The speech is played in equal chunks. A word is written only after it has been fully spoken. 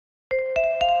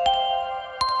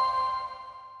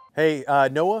Hey,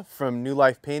 Noah from New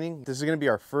Life Painting. This is going to be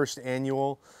our first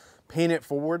annual Paint It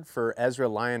Forward for Ezra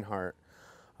Lionheart.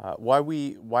 Why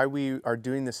we are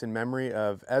doing this in memory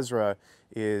of Ezra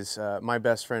is my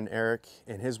best friend Eric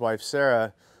and his wife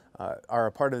Sarah are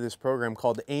a part of this program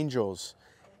called Angels.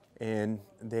 And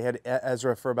they had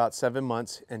Ezra for about 7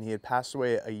 months, and he had passed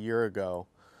away a year ago.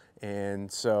 And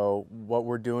so what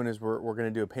we're doing is we're going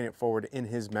to do a Paint It Forward in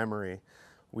his memory.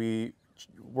 We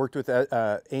worked with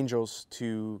Angels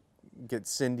to get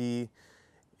Cindy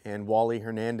and Wally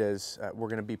Hernandez. We're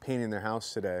going to be painting their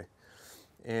house today,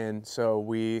 and so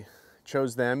we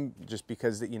chose them just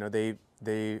because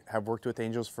they have worked with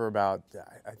Angels for about,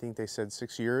 I think they said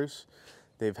 6 years.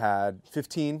 They've had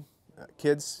 15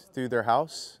 kids through their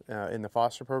house in the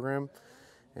foster program.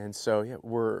 And so yeah,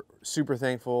 we're super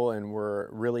thankful and we're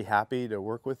really happy to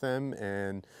work with them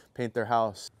and paint their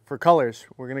house. For colors,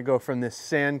 we're going to go from this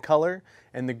sand color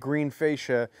and the green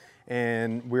fascia,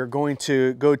 and we're going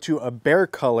to go to a bear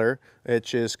color,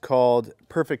 which is called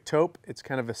Perfect Taupe. It's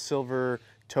kind of a silver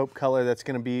taupe color that's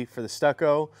going to be for the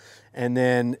stucco. And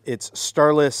then it's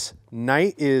Starless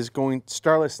Night is going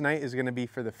to be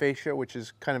for the fascia, which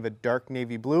is kind of a dark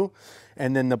navy blue.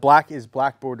 And then the black is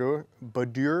Black Bordeaux.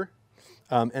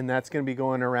 And that's going to be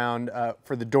going around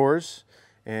for the doors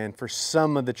and for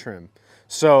some of the trim.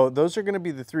 So those are going to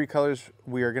be the three colors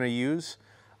we are going to use.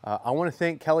 I want to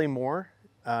thank Kelly Moore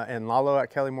and Lalo at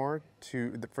Kelly Moore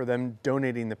for them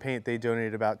donating the paint. They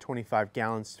donated about 25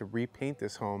 gallons to repaint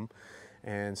this home.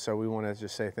 And so we want to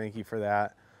just say thank you for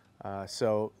that.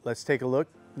 So let's take a look.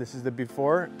 This is the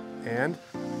before and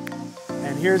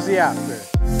here's the after.